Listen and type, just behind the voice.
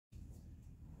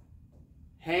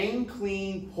hang,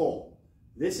 clean, pull.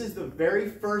 This is the very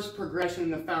first progression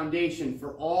in the foundation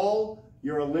for all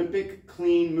your Olympic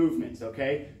clean movements,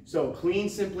 okay? So clean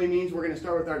simply means we're gonna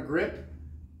start with our grip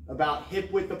about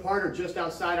hip width apart or just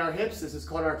outside our hips. This is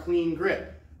called our clean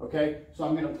grip, okay? So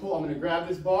I'm gonna grab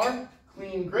this bar,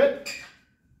 clean grip,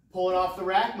 pull it off the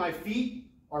rack. My feet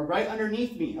are right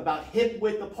underneath me, about hip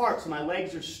width apart, so my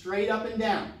legs are straight up and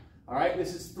down. All right,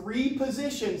 this is 3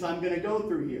 positions I'm gonna go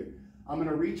through here. I'm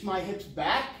gonna reach my hips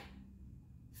back,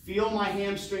 feel my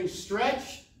hamstrings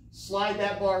stretch, slide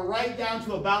that bar right down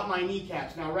to about my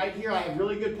kneecaps. Now right here, I have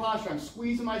really good posture. I'm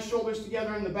squeezing my shoulders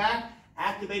together in the back,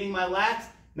 activating my lats,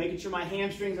 making sure my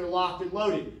hamstrings are locked and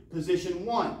loaded. Position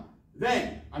 1.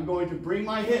 Then I'm going to bring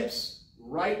my hips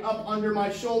right up under my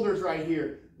shoulders right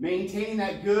here, maintaining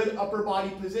that good upper body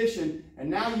position. And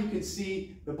now you can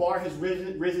see the bar has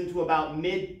risen to about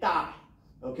mid-thigh,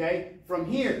 okay? From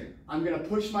here, I'm gonna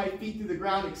push my feet through the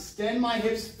ground, extend my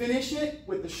hips, finish it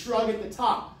with the shrug at the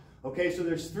top. Okay, so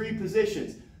there's 3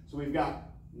 positions. So we've got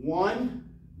 1,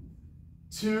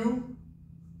 2,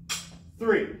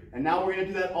 3. And now we're gonna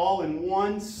do that all in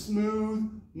one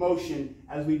smooth motion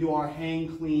as we do our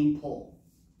hang, clean, pull.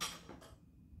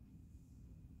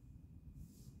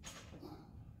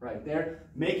 Right there,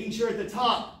 making sure at the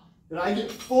top that I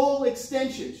get full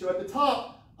extension. So at the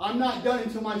top, I'm not done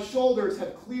until my shoulders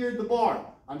have cleared the bar.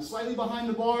 I'm slightly behind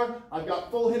the bar, I've got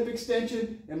full hip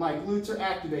extension, and my glutes are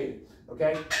activated,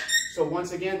 okay? So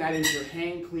once again, that is your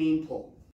hang, clean, pull.